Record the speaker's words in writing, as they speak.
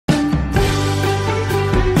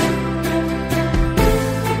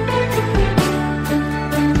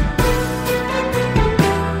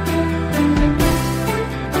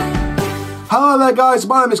Hi guys,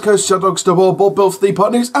 my name is Coach Dogstable, Bob Bill for Theme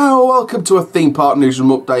Park News, and welcome to a Theme Park Newsroom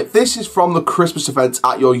update. This is from the Christmas events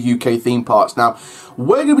at your UK theme parks. Now,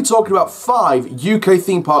 we're going to be talking about 5 UK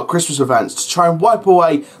theme park Christmas events to try and wipe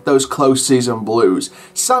away those closed season blues.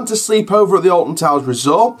 Santa Sleepover at the Alton Towers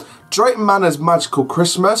Resort, Drayton Manor's Magical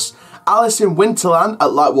Christmas, Alice in Winterland at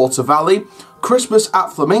Lightwater Valley, Christmas at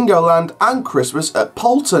Flamingo Land, and Christmas at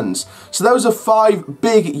Poulton's. So those are 5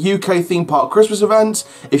 big UK theme park Christmas events.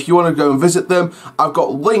 If you want to go and visit them, I've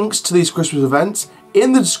got links to these Christmas events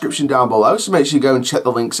in the description down below, so make sure you go and check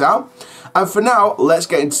the links out. And for now, let's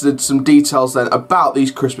get into some details then about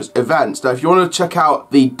these Christmas events. Now, if you want to check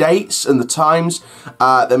out the dates and the times,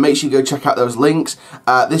 then make sure you go check out those links.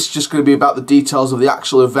 This is just going to be about the details of the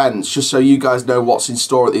actual events, just so you guys know what's in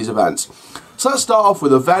store at these events. So let's start off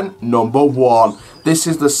with event number 1. This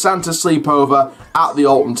is the Santa Sleepover at the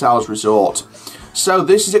Alton Towers Resort. So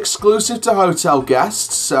this is exclusive to hotel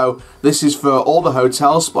guests, so this is for all the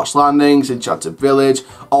hotels, Splash Landings, Enchanted Village,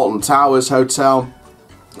 Alton Towers Hotel,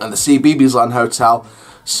 and the CBeebies Land Hotel.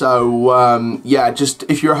 So yeah, just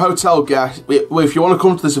if you're a hotel guest, if you want to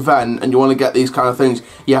come to this event and you want to get these kind of things,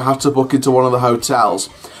 you have to book into one of the hotels.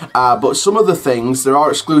 But some of the things, they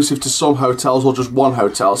are exclusive to some hotels or just one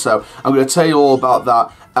hotel, so I'm going to tell you all about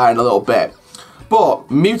that in a little bit.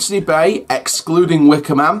 But Mutiny Bay, excluding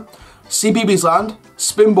Wickerman, CBeebies Land,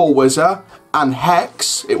 Spinball Whizzer, and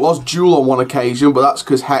Hex. It was Jewel on one occasion, but that's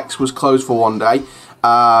because Hex was closed for one day.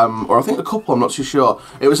 Or I think a couple, I'm not too sure.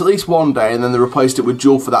 It was at least one day and then they replaced it with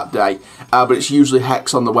Jewel for that day, but it's usually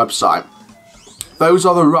Hex on the website. Those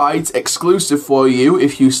are the rides exclusive for you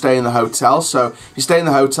if you stay in the hotel. So if you stay in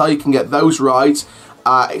the hotel, you can get those rides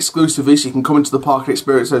exclusively, so you can come into the park and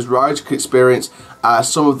experience those rides. You can experience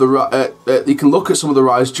some of the you can look at some of the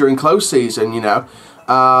rides during close season, you know.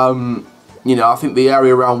 You know, I think the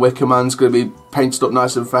area around Wickerman's going to be painted up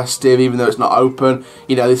nice and festive, even though it's not open.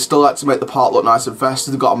 You know, they still like to make the park look nice and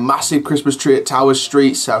festive. They've got a massive Christmas tree at Towers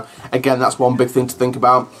Street, so again, that's one big thing to think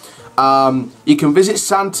about. You can visit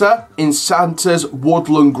Santa in Santa's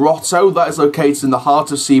Woodland Grotto. That is located in the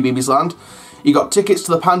heart of CBeebies Land. You got tickets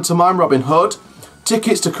to the pantomime Robin Hood,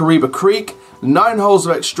 tickets to Kariba Creek, 9 holes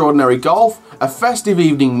of extraordinary golf, a festive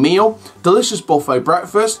evening meal, delicious buffet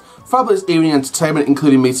breakfast, fabulous evening entertainment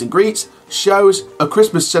including meet and greets, shows, a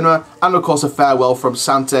Christmas cinema, and of course a farewell from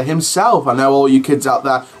Santa himself. I know all you kids out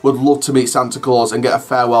there would love to meet Santa Claus and get a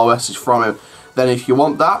farewell message from him. Then if you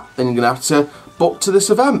want that, then you're going to have to book to this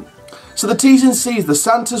event. So the T's and C's, the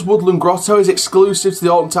Santa's Woodland Grotto is exclusive to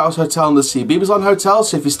the Alton Towers Hotel and the CBeebies Land Hotel,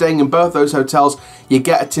 so if you're staying in both those hotels, you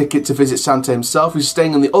get a ticket to visit Santa himself. If you're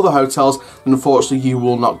staying in the other hotels, then unfortunately you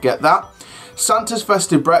will not get that. Santa's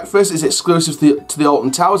Festive Breakfast is exclusive to the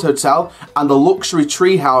Alton Towers Hotel and the Luxury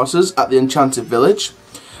Tree Houses at the Enchanted Village.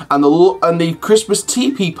 And the Christmas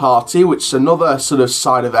Teepee Party, which is another sort of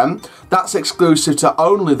side event, that's exclusive to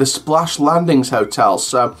only the Splash Landings Hotel.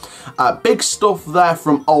 So big stuff there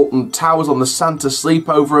from Alton Towers on the Santa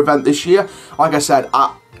Sleepover event this year. Like I said,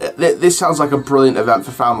 this sounds like a brilliant event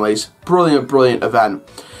for families. Brilliant, brilliant event.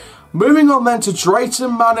 Moving on then to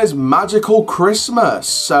Drayton Manor's Magical Christmas.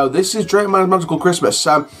 So this is Drayton Manor's Magical Christmas.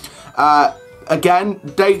 So again,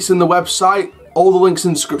 dates in the website, all the links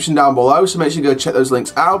in the description down below, so make sure you go check those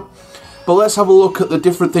links out. But let's have a look at the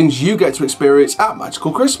different things you get to experience at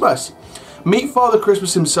Magical Christmas. Meet Father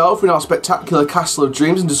Christmas himself in our spectacular Castle of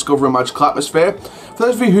Dreams and discover a magical atmosphere. For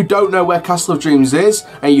those of you who don't know where Castle of Dreams is,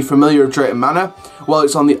 and you're familiar with Drayton Manor, well,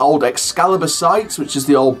 it's on the old Excalibur site, which is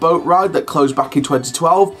the old boat ride that closed back in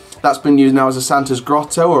 2012. That's been used now as a Santa's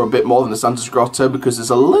Grotto, or a bit more than a Santa's Grotto, because there's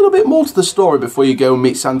a little bit more to the story before you go and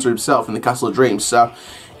meet Santa himself in the Castle of Dreams. So,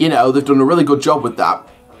 you know, they've done a really good job with that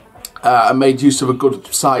and made use of a good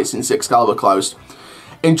site since Excalibur closed.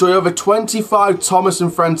 Enjoy over 25 Thomas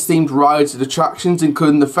and Friends themed rides and attractions,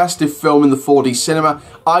 including the festive film in the 4D cinema,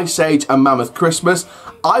 Ice Age and Mammoth Christmas.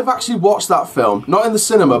 I've actually watched that film, not in the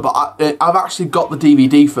cinema, but I've actually got the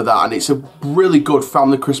DVD for that, and it's a really good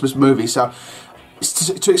family Christmas movie. So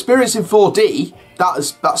to experience in 4D,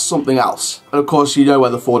 that's something else. And of course, you know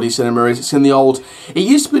where the 4D cinema is. It's in the old, it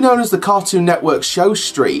used to be known as the Cartoon Network Show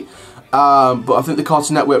Street. But I think the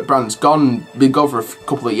Cartoon Network brand's been gone for a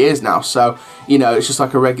couple of years now, so you know it's just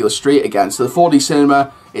like a regular street again. So the 4D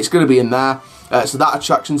cinema, it's going to be in there. So that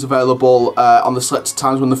attraction's available on the selected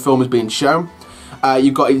times when the film is being shown.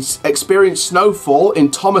 You've got experience snowfall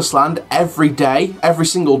in Thomasland every day, every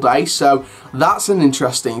single day. So that's an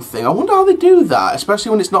interesting thing. I wonder how they do that,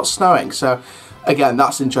 especially when it's not snowing. So again,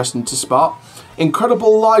 that's interesting to spot.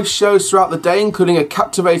 Incredible live shows throughout the day, including a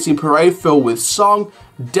captivating parade filled with song,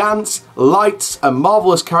 dance, lights and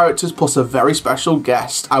marvellous characters, plus a very special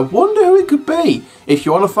guest. I wonder who it could be. If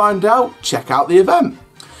you want to find out, check out the event.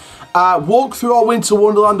 Walk through our winter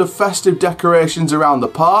wonderland of festive decorations around the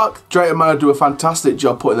park. Drayton Manor do a fantastic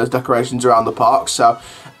job putting those decorations around the park, so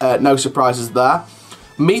no surprises there.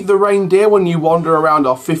 Meet the reindeer when you wander around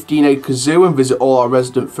our 15-acre zoo and visit all our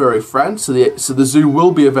resident furry friends. So the zoo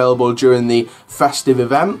will be available during the festive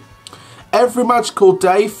event. Every magical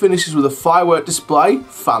day finishes with a firework display.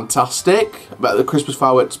 Fantastic. I bet the Christmas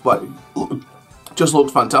firework display just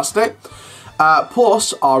looked fantastic.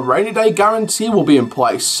 Plus, our rainy day guarantee will be in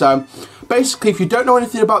place. So basically, if you don't know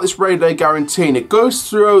anything about this rainy day guarantee, and it goes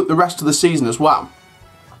through the rest of the season as well.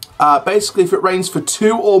 Basically, if it rains for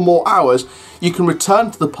 2 or more hours, you can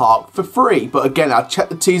return to the park for free. But again, I'll check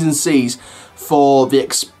the T's and C's for the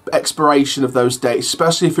expiration of those dates,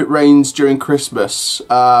 especially if it rains during Christmas.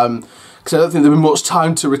 Because I don't think there'll be much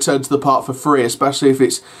time to return to the park for free, especially if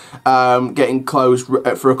it's getting closed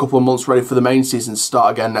for a couple of months, ready for the main season to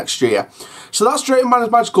start again next year. So that's Drayton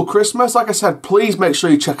Manor's Magical Christmas. Like I said, please make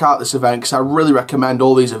sure you check out this event, because I really recommend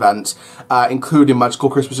all these events, including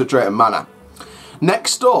Magical Christmas at Drayton Manor.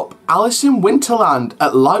 Next up, Alice in Winterland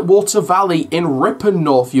at Lightwater Valley in Ripon,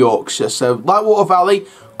 North Yorkshire. So Lightwater Valley,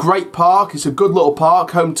 great park. It's a good little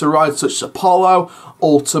park, home to rides such as Apollo,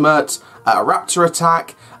 Ultimate, Raptor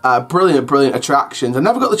Attack. Brilliant attractions. I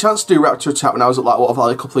never got the chance to do Raptor Attack when I was at Lightwater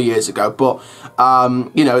Valley a couple of years ago, but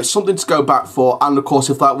you know, it's something to go back for. And of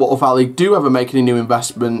course, if Lightwater Valley do ever make any new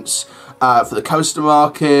investments for the coaster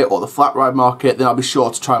market or the flat ride market, then I'll be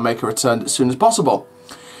sure to try and make a return as soon as possible.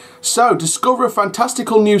 So, discover a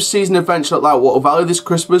fantastical new season adventure at Lightwater Valley this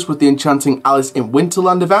Christmas with the enchanting Alice in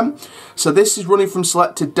Winterland event. So this is running from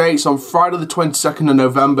selected dates on Friday the 22nd of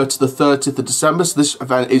November to the 30th of December. So this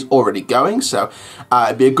event is already going. So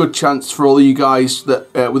it'd be a good chance for all of you guys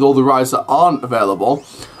that with all the rides that aren't available.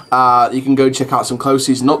 You can go check out some close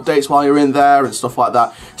season updates while you're in there and stuff like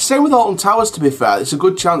that. Same with Alton Towers, to be fair. It's a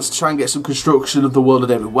good chance to try and get some construction of the World of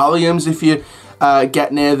David Williams if you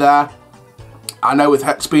get near there. I know with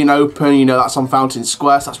Hex being open, you know, that's on Fountain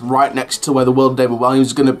Square, so that's right next to where the World of David Williams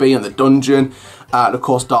is going to be, and the dungeon. And of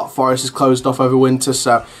course, Dark Forest is closed off over winter,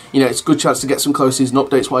 so, you know, it's a good chance to get some close season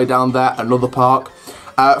updates while you're down there. Another park.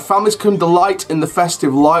 Families can delight in the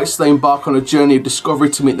festive lights. They embark on a journey of discovery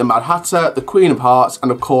to meet the Mad Hatter, the Queen of Hearts,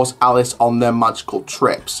 and of course Alice on their magical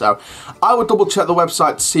trip. So I would double check the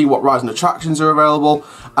website to see what rides and attractions are available,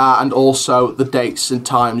 and also the dates and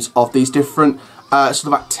times of these different sort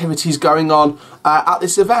of activities going on at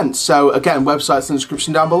this event. So again, website's in the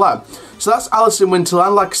description down below. So that's Alice in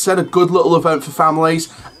Winterland. Like I said, a good little event for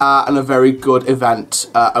families, and a very good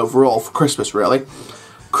event overall for Christmas, really.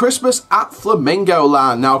 Christmas at Flamingo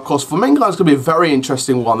Land. Now, of course, Flamingo Land's going to be a very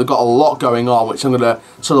interesting one. They've got a lot going on, which I'm going to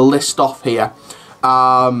sort of list off here.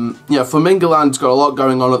 Yeah, Flamingo Land's got a lot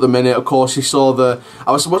going on at the minute. Of course, you saw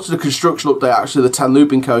I was watching the construction update, actually, the 10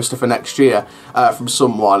 looping coaster for next year from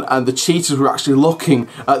someone, and the cheetahs were actually looking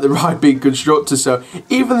at the ride being constructed, so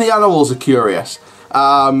even the animals are curious.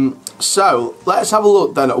 So, let's have a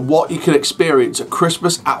look then at what you can experience at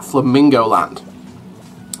Christmas at Flamingo Land.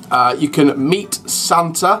 You can meet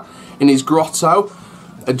Santa in his grotto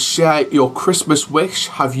and share your Christmas wish.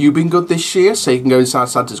 Have you been good this year? So you can go inside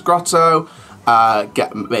Santa's grotto,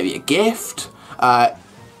 get maybe a gift,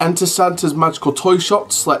 enter Santa's magical toy shop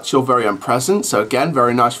to select your very own present. So again,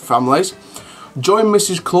 very nice for families. Join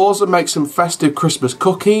Mrs. Claus and make some festive Christmas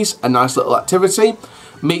cookies, a nice little activity.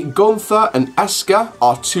 Meet Gunther and Esker,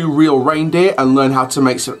 our 2 real reindeer, and learn how to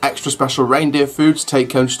make some extra special reindeer food to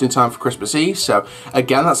take home just in time for Christmas Eve. So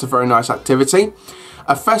again, that's a very nice activity.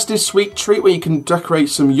 A festive sweet treat where you can decorate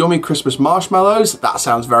some yummy Christmas marshmallows. That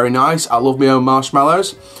sounds very nice. I love my own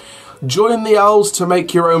marshmallows. Join the elves to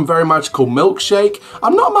make your own very magical milkshake.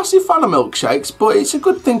 I'm not a massive fan of milkshakes, but it's a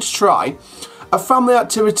good thing to try. A family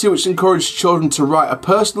activity which encourages children to write a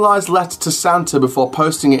personalised letter to Santa before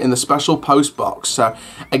posting it in the special post box. So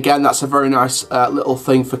again, that's a very nice little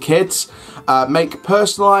thing for kids. Make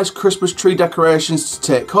personalised Christmas tree decorations to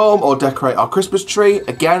take home or decorate our Christmas tree.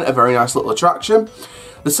 Again, a very nice little attraction.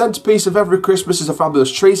 The centrepiece of every Christmas is a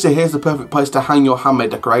fabulous tree, so here's the perfect place to hang your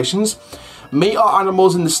handmade decorations. Meet our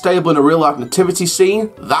animals in the stable in a real life nativity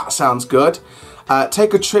scene. That sounds good.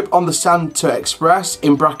 Take a trip on the Santa Express,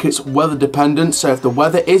 in brackets weather dependent, so if the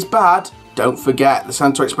weather is bad, don't forget the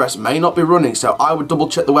Santa Express may not be running, so I would double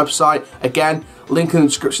check the website. Again, link in the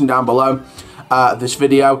description down below this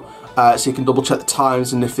video, so you can double check the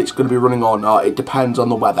times and if it's going to be running or not. It depends on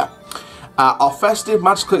the weather. Our festive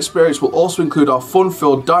magical experience will also include our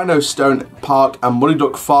fun-filled Dino Stone Park and Money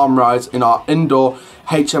Duck Farm rides in our indoor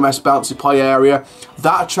HMS bouncy play area.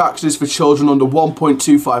 That attraction is for children under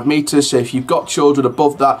 1.25 metres, so if you've got children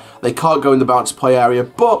above that, they can't go in the bouncy play area,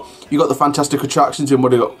 but you've got the fantastic attractions in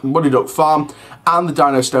Money Duck Farm and the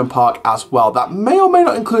Dino Stone Park as well. That may or may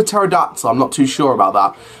not include pterodactyl, I'm not too sure about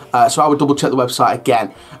that, so I would double check the website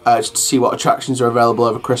again just to see what attractions are available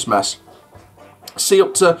over Christmas. See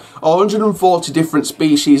up to 140 different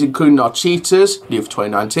species, including our cheetahs, new for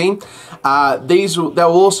 2019. There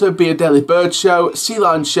will also be a daily bird show, sea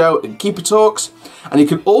lion show, and keeper talks. And you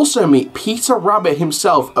can also meet Peter Rabbit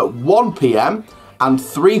himself at 1 PM and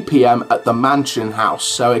 3 PM at the Mansion House.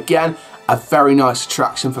 So again, a very nice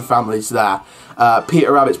attraction for families there.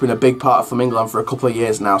 Peter Rabbit's been a big part of Flamingoland for a couple of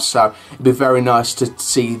years now, so it'd be very nice to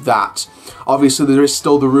see that. Obviously, there is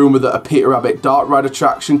still the rumour that a Peter Rabbit dark ride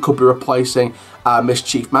attraction could be replacing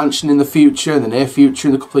Mischief Mansion in the future, in the near future,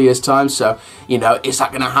 in a couple of years' time. So, you know, is that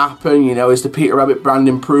going to happen? You know, is the Peter Rabbit brand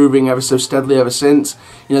improving ever so steadily ever since?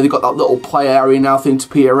 You know, they've got that little play area now themed to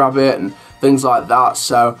Peter Rabbit and things like that.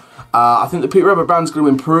 So, I think the Peter Rabbit brand's going to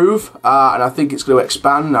improve, and I think it's going to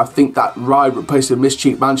expand, and I think that ride replacing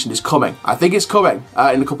Mischief Mansion is coming. I think it's coming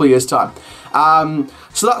in a couple of years' time.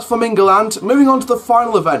 So that's Flamingoland. Moving on to the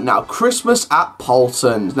final event now, Christmas at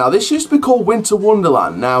Paultons. Now, this used to be called Winter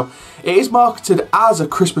Wonderland. Now, it is marketed as a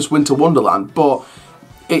Christmas Winter Wonderland, but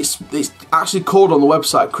it's actually called on the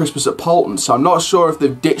website Christmas at Paultons, so I'm not sure if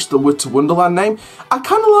they've ditched the Winter Wonderland name. I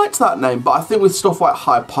kind of liked that name, but I think with stuff like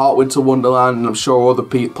Hyde Park Winter Wonderland, and I'm sure other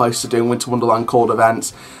places are doing Winter Wonderland called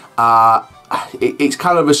events, it's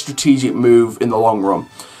kind of a strategic move in the long run.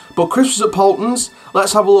 But Christmas at Paultons,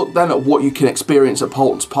 let's have a look then at what you can experience at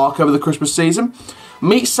Paultons Park over the Christmas season.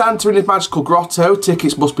 Meet Santa in his magical grotto.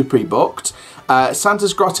 Tickets must be pre-booked.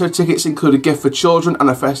 Santa's grotto tickets include a gift for children and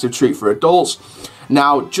a festive treat for adults.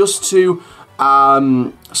 Now, just to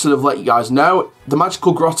sort of let you guys know, the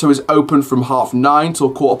magical grotto is open from 9:30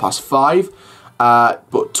 till 5:15,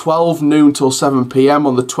 but 12 noon till 7 PM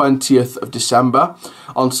on the 20th of December.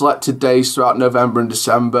 On selected days throughout November and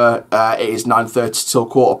December, it is 9:30 till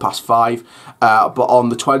 5:15, but on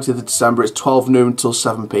the 20th of December, it's 12 noon till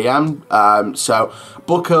 7 PM. So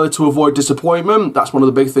book early to avoid disappointment. That's one of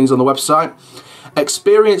the big things on the website.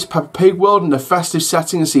 Experience Peppa Pig World in a festive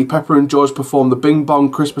setting and see Peppa and George perform the Bing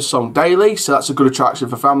Bong Christmas song daily. So that's a good attraction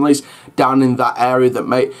for families down in that area that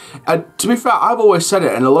may... to be fair, I've always said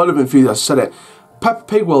it, and a lot of enthusiasts said it. Peppa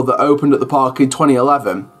Pig World that opened at the park in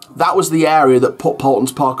 2011, that was the area that put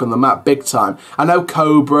Paultons Park on the map big time. I know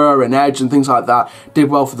Cobra and Edge and things like that did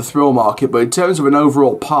well for the thrill market, but in terms of an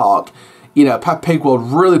overall park, you know, Peppa Pig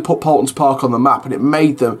World really put Paultons Park on the map, and it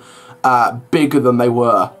made them bigger than they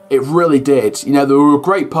were. It really did. You know, they were a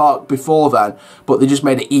great park before then, but they just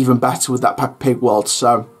made it even better with that Peppa Pig World.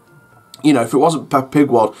 So, you know, if it wasn't Peppa Pig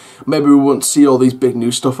World, maybe we wouldn't see all these big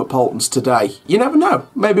new stuff at Paultons today. You never know.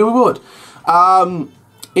 Maybe we would.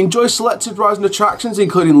 Enjoy selected rides and attractions,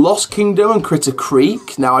 including Lost Kingdom and Critter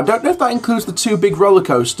Creek. Now, I don't know if that includes the two big roller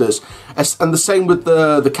coasters, and the same with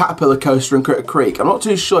the Caterpillar coaster in Critter Creek. I'm not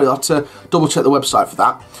too sure. You'll have to double check the website for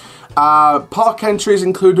that. Park entry is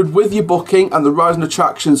included with your booking, and the rides and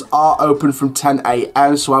attractions are open from 10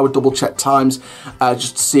 AM, so I would double check times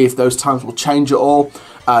just to see if those times will change at all,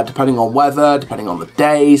 depending on weather, depending on the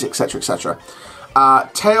days, etc, etc.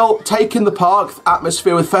 Take in the park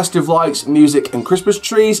atmosphere with festive lights, music and Christmas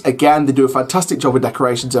trees. Again, they do a fantastic job with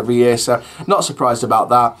decorations every year, so not surprised about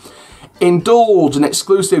that. Indulge in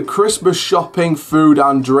exclusive Christmas shopping, food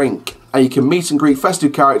and drink. And you can meet and greet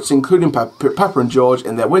festive characters, including Peppa and George,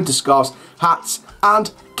 in their winter scarves, hats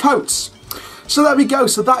and coats. So there we go.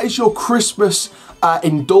 So that is your Christmas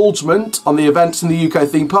indulgement on the events in the UK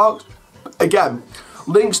theme parks. Again,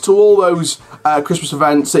 links to all those Christmas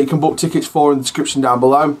events that you can book tickets for in the description down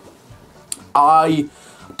below. I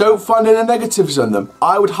don't find any negatives in them.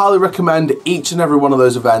 I would highly recommend each and every one of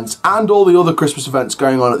those events and all the other Christmas events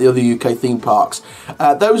going on at the other UK theme parks.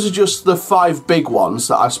 Those are just the 5 big ones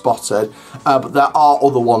that I've spotted, but there are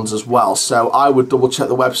other ones as well. So I would double check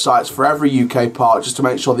the websites for every UK park just to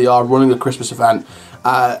make sure they are running a Christmas event.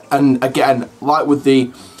 And again, like with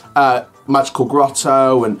the Magical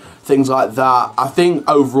Grotto and things like that, I think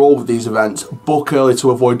overall with these events, book early to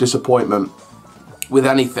avoid disappointment with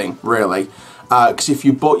anything, really. Because if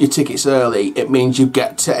you book your tickets early, it means you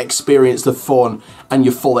get to experience the fun and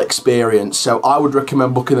your full experience. So I would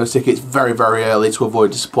recommend booking those tickets very, very early to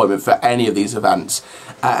avoid disappointment for any of these events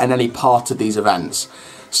and any part of these events.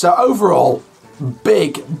 So overall,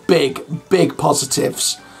 big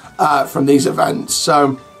positives from these events.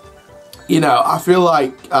 So, you know, I feel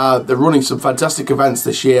like they're running some fantastic events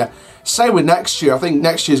this year. Same with next year. I think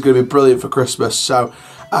next year is going to be brilliant for Christmas. So,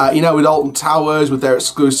 you know, with Alton Towers, with their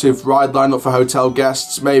exclusive ride lineup for hotel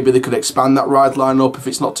guests, maybe they could expand that ride lineup if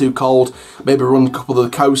it's not too cold. Maybe run a couple of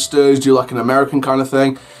the coasters, do like an American kind of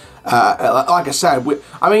thing. Like I said,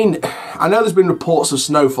 I mean, I know there's been reports of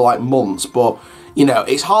snow for like months, but you know,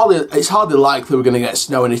 it's hardly likely we're going to get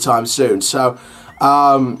snow anytime soon. So,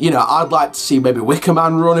 you know, I'd like to see maybe Wicker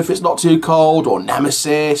Man run if it's not too cold, or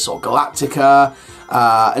Nemesis, or Galactica.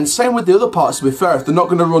 And same with the other parts, to be fair. If they're not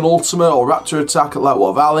going to run Ultimate or Raptor Attack at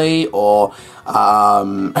Lightwater Valley, or,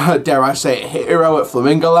 dare I say it, Hero at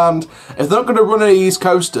Flamingoland, if they're not going to run any of these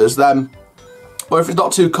coasters, then, or if it's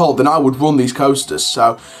not too cold, then I would run these coasters.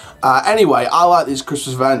 So, anyway, I like these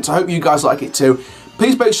Christmas events. I hope you guys like it too.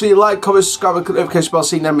 Please make sure you like, comment, subscribe, and click the notification bell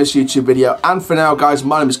so you never miss a YouTube video. And for now, guys,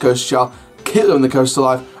 my name is Coaster Charles. Keep living the coaster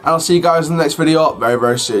life, and I'll see you guys in the next video very,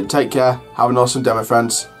 very soon. Take care. Have an awesome day, my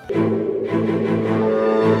friends.